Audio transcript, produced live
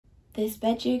This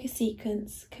bed yoga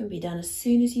sequence can be done as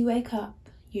soon as you wake up.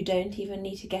 You don't even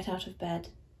need to get out of bed.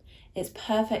 It's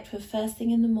perfect for first thing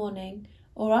in the morning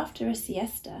or after a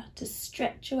siesta to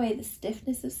stretch away the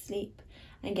stiffness of sleep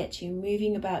and get you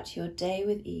moving about your day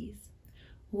with ease.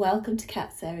 Welcome to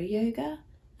Katsura Yoga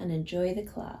and enjoy the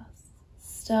class.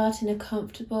 Start in a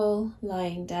comfortable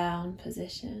lying down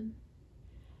position.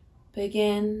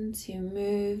 Begin to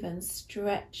move and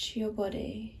stretch your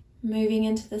body, moving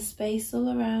into the space all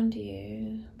around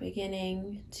you,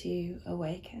 beginning to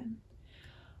awaken.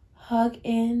 Hug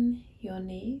in your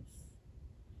knees,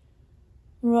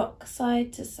 rock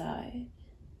side to side.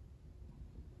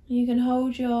 You can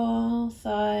hold your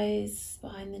thighs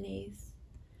behind the knees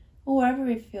or wherever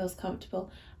it feels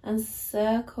comfortable and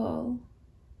circle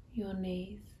your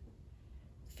knees,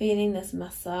 feeling this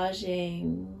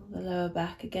massaging the lower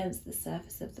back against the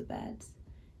surface of the bed.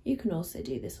 You can also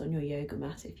do this on your yoga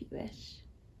mat if you wish.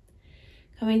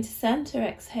 Coming to center,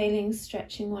 exhaling,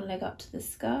 stretching one leg up to the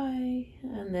sky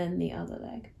and then the other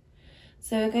leg.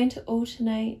 So we're going to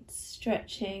alternate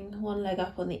stretching one leg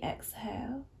up on the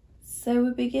exhale. So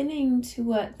we're beginning to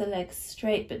work the legs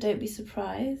straight, but don't be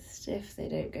surprised if they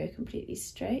don't go completely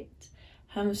straight.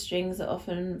 Hamstrings are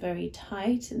often very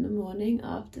tight in the morning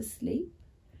after sleep.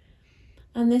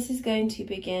 And this is going to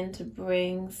begin to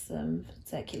bring some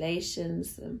circulation,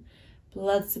 some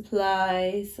blood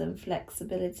supply, some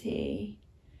flexibility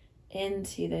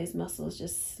into those muscles,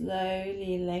 just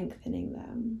slowly lengthening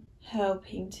them,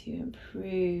 helping to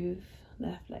improve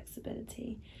their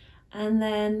flexibility. And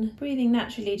then breathing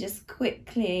naturally, just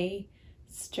quickly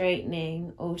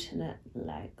straightening alternate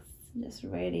legs, just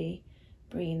really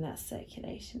bringing that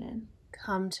circulation in.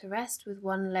 Come to rest with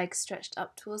one leg stretched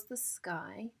up towards the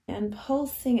sky and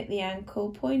pulsing at the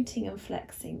ankle, pointing and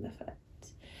flexing the foot.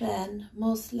 Then,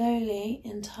 more slowly,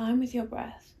 in time with your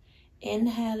breath,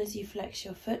 inhale as you flex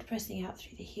your foot, pressing out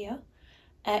through the heel.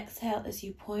 Exhale as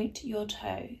you point your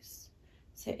toes.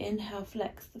 So inhale,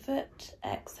 flex the foot.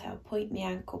 Exhale, point the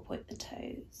ankle, point the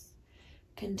toes.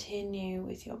 Continue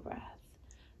with your breath.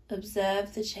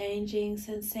 Observe the changing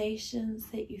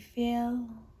sensations that you feel.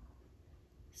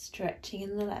 Stretching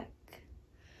in the leg.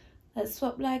 Let's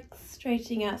swap legs,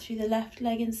 straightening out through the left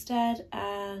leg instead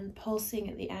and pulsing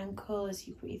at the ankle as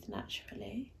you breathe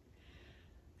naturally.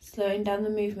 Slowing down the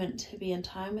movement to be in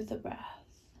time with the breath.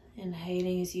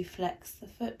 Inhaling as you flex the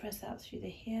foot, press out through the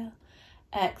heel.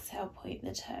 Exhale, point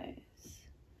the toes.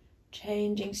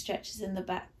 Changing stretches in the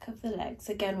back of the legs.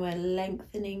 Again, we're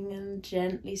lengthening and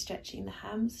gently stretching the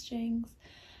hamstrings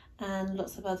and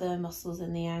lots of other muscles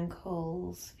in the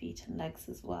ankles, feet and legs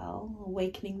as well,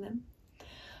 awakening them.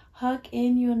 Hug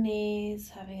in your knees,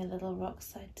 having a little rock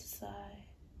side to side.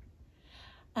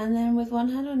 And then with one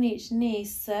hand on each knee,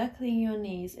 circling your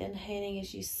knees, inhaling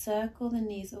as you circle the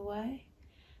knees away,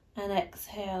 and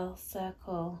exhale,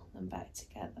 circle them back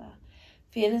together.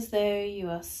 Feel as though you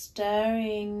are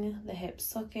stirring the hip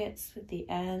sockets with the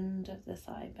end of the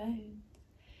thigh bones.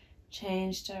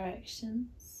 Change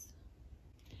directions.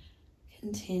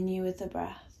 Continue with the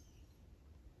breath.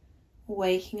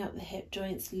 Waking up the hip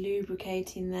joints,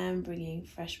 lubricating them, bringing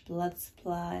fresh blood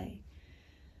supply.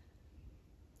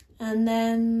 And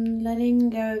then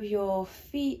letting go of your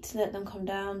feet, let them come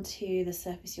down to the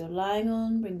surface you're lying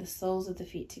on. Bring the soles of the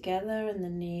feet together and the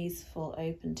knees fall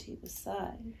open to the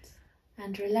sides.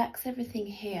 And relax everything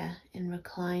here in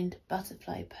reclined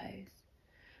butterfly pose.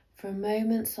 For a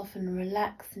moment, soften and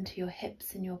relax into your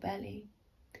hips and your belly.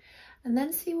 And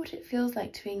then see what it feels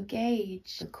like to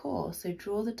engage the core. So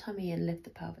draw the tummy in, lift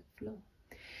the pelvic floor.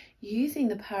 Using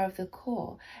the power of the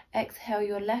core, exhale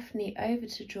your left knee over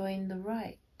to join the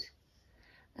right.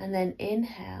 And then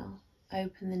inhale,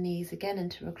 open the knees again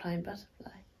into reclined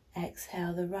butterfly.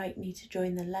 Exhale the right knee to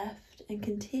join the left and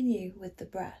continue with the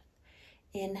breath.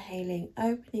 Inhaling,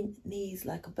 opening the knees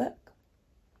like a book.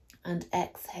 And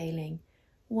exhaling,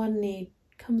 one knee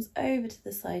comes over to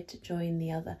the side to join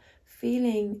the other.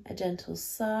 Feeling a gentle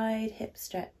side hip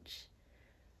stretch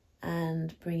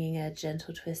and bringing a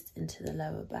gentle twist into the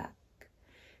lower back.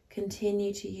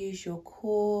 Continue to use your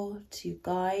core to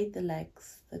guide the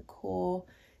legs. The core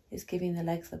is giving the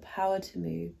legs the power to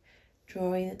move,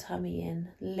 drawing the tummy in,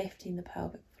 lifting the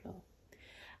pelvic floor,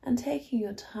 and taking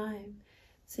your time.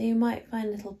 So you might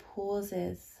find little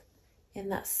pauses in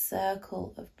that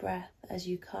circle of breath as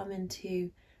you come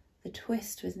into the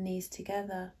twist with knees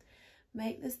together.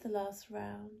 Make this the last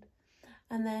round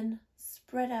and then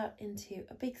spread out into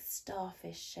a big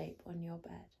starfish shape on your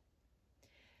bed.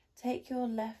 Take your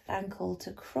left ankle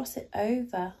to cross it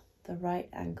over the right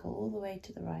ankle all the way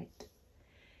to the right.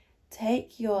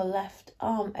 Take your left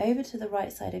arm over to the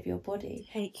right side of your body.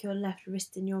 Take your left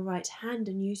wrist in your right hand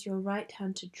and use your right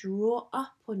hand to draw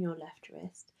up on your left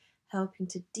wrist, helping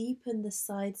to deepen the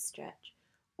side stretch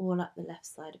all up the left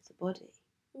side of the body.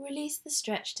 Release the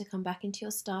stretch to come back into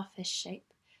your starfish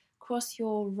shape. Cross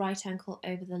your right ankle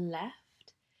over the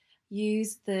left.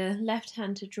 Use the left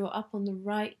hand to draw up on the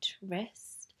right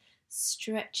wrist,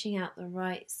 stretching out the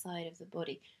right side of the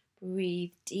body.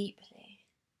 Breathe deeply.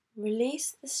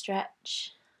 Release the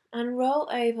stretch and roll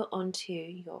over onto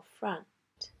your front.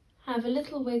 Have a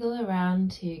little wiggle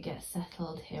around to get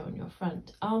settled here on your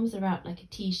front. Arms are out like a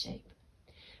T shape.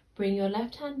 Bring your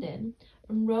left hand in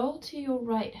and roll to your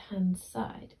right hand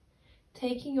side,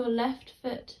 taking your left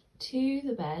foot to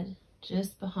the bed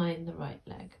just behind the right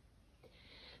leg.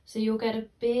 So you'll get a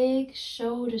big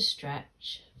shoulder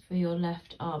stretch for your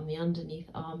left arm, the underneath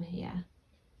arm here.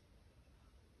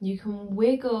 You can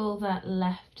wiggle that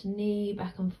left knee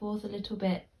back and forth a little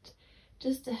bit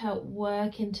just to help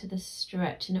work into the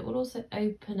stretch, and it will also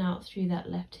open out through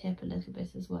that left hip a little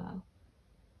bit as well.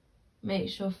 Make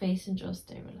sure face and jaw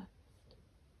stay relaxed.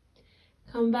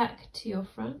 Come back to your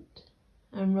front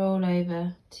and roll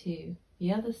over to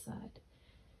the other side.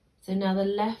 So now the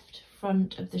left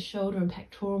front of the shoulder and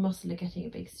pectoral muscle are getting a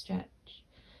big stretch.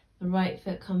 The right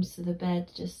foot comes to the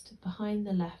bed just behind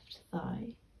the left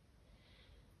thigh.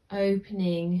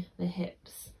 Opening the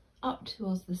hips up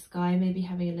towards the sky, maybe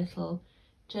having a little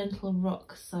gentle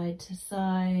rock side to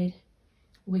side,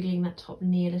 wiggling that top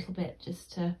knee a little bit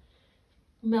just to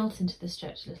melt into the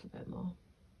stretch a little bit more.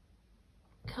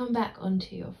 Come back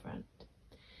onto your front.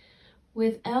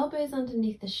 With elbows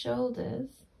underneath the shoulders,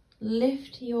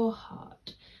 lift your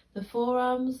heart. The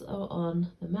forearms are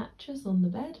on the mattress on the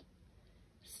bed,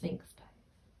 Sphinx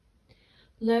pose.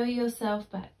 Lower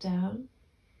yourself back down.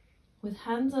 With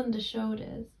hands under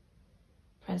shoulders,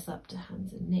 press up to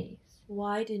hands and knees.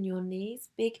 Widen your knees,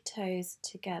 big toes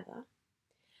together,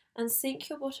 and sink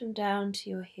your bottom down to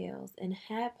your heels in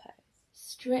hare pose.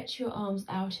 Stretch your arms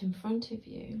out in front of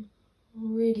you.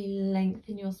 Really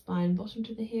lengthen your spine, bottom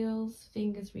to the heels,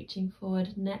 fingers reaching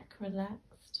forward, neck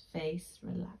relaxed, face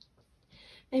relaxed.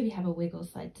 Maybe have a wiggle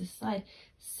side to side,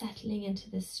 settling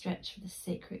into this stretch for the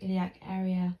sacroiliac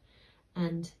area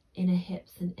and inner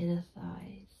hips and inner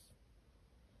thighs.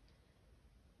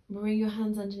 Bring your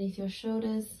hands underneath your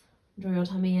shoulders, draw your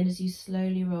tummy in as you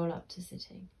slowly roll up to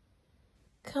sitting.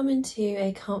 Come into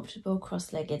a comfortable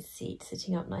cross-legged seat,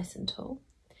 sitting up nice and tall.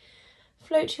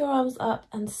 Float your arms up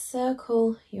and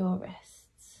circle your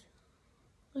wrists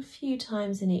a few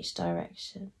times in each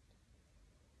direction,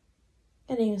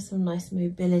 getting some nice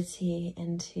mobility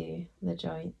into the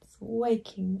joints,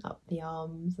 waking up the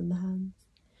arms and the hands.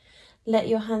 Let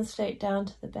your hands float down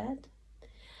to the bed.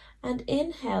 And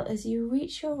inhale as you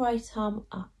reach your right arm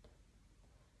up.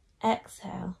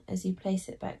 Exhale as you place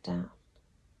it back down.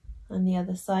 And the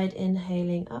other side,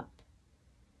 inhaling up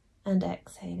and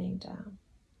exhaling down.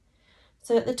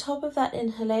 So at the top of that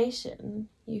inhalation,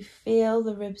 you feel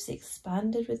the ribs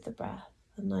expanded with the breath,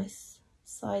 a nice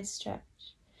side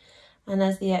stretch. And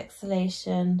as the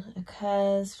exhalation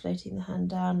occurs, floating the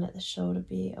hand down, let the shoulder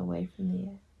be away from the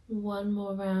ear. One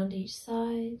more round each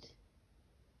side.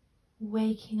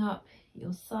 Waking up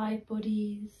your side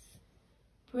bodies,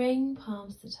 bring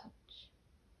palms to touch.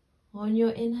 On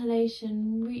your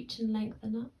inhalation, reach and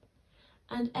lengthen up,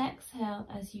 and exhale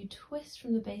as you twist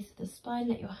from the base of the spine,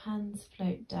 let your hands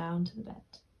float down to the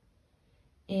bed.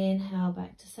 Inhale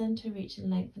back to center, reach and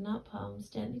lengthen up, palms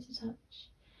gently to touch.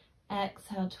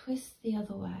 Exhale, twist the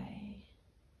other way.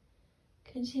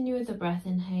 Continue with the breath,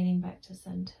 inhaling back to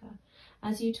center.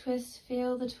 As you twist,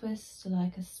 feel the twist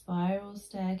like a spiral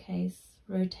staircase,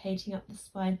 rotating up the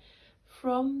spine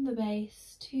from the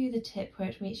base to the tip where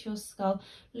it meets your skull.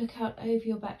 Look out over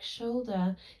your back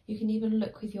shoulder. You can even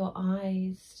look with your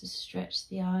eyes to stretch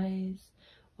the eyes,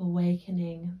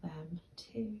 awakening them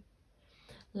too.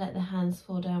 Let the hands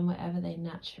fall down wherever they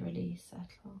naturally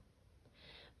settle.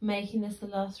 Making this the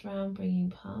last round, bringing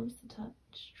palms to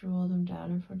touch, draw them down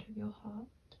in front of your heart.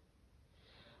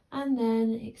 And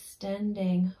then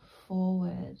extending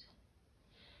forward.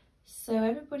 So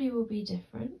everybody will be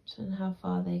different in how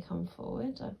far they come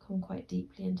forward. I've come quite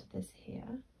deeply into this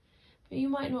here, but you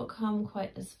might not come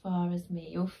quite as far as me.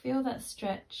 You'll feel that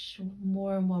stretch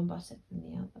more in one buttock than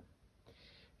the other.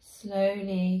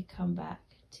 Slowly come back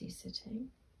to sitting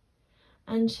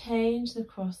and change the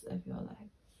cross of your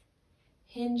legs.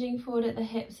 Hinging forward at the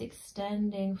hips,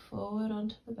 extending forward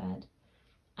onto the bed.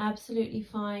 Absolutely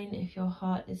fine if your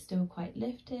heart is still quite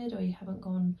lifted or you haven't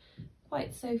gone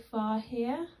quite so far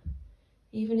here.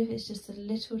 Even if it's just a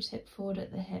little tip forward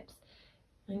at the hips,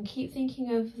 And keep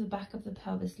thinking of the back of the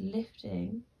pelvis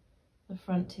lifting, the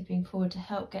front tipping forward to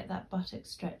help get that buttock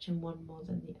stretch in one more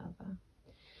than the other.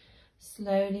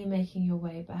 Slowly making your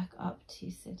way back up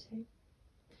to sitting.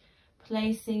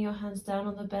 Placing your hands down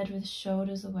on the bed with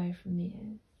shoulders away from the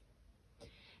ears.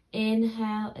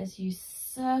 Inhale as you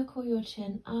circle your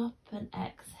chin up and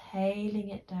exhaling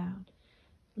it down.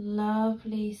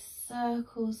 Lovely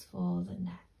circles for the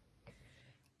neck.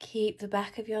 Keep the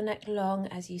back of your neck long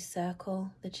as you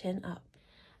circle the chin up.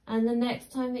 And the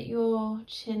next time that your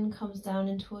chin comes down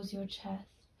in towards your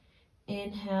chest,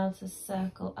 inhale to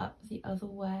circle up the other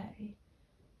way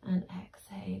and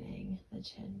exhaling the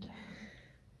chin down.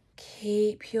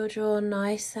 Keep your jaw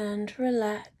nice and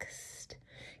relaxed.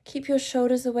 Keep your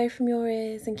shoulders away from your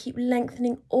ears and keep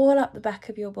lengthening all up the back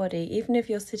of your body, even if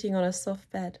you're sitting on a soft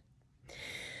bed.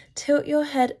 Tilt your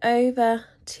head over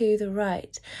to the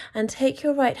right and take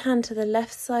your right hand to the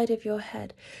left side of your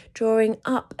head, drawing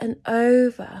up and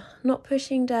over, not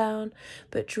pushing down,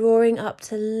 but drawing up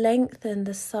to lengthen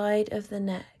the side of the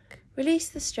neck. Release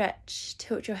the stretch,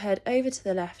 tilt your head over to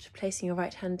the left, placing your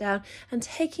right hand down and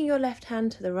taking your left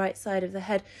hand to the right side of the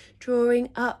head, drawing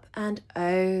up and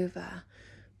over.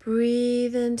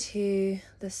 Breathe into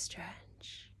the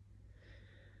stretch.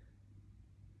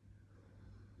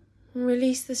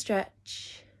 Release the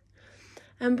stretch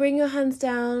and bring your hands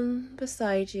down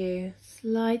beside you.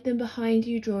 Slide them behind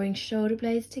you, drawing shoulder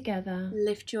blades together.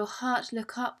 Lift your heart,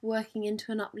 look up, working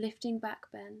into an uplifting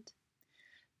back bend.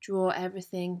 Draw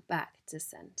everything back to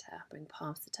center. Bring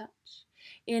palms to touch.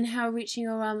 Inhale, reaching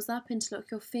your arms up,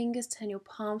 interlock your fingers, turn your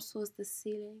palms towards the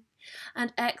ceiling.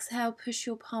 And exhale, push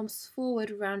your palms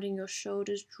forward, rounding your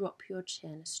shoulders, drop your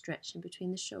chin, stretching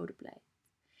between the shoulder blades.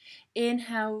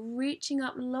 Inhale, reaching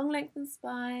up, long lengthen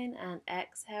spine, and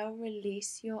exhale,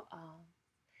 release your arms.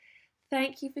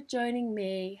 Thank you for joining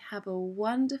me. Have a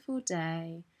wonderful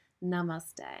day.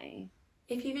 Namaste.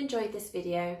 If you've enjoyed this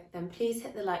video, then please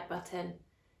hit the like button.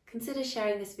 Consider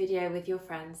sharing this video with your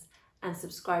friends and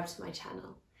subscribe to my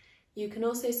channel. You can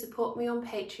also support me on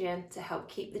Patreon to help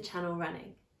keep the channel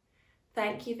running.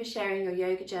 Thank you for sharing your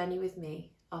yoga journey with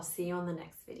me. I'll see you on the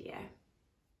next video.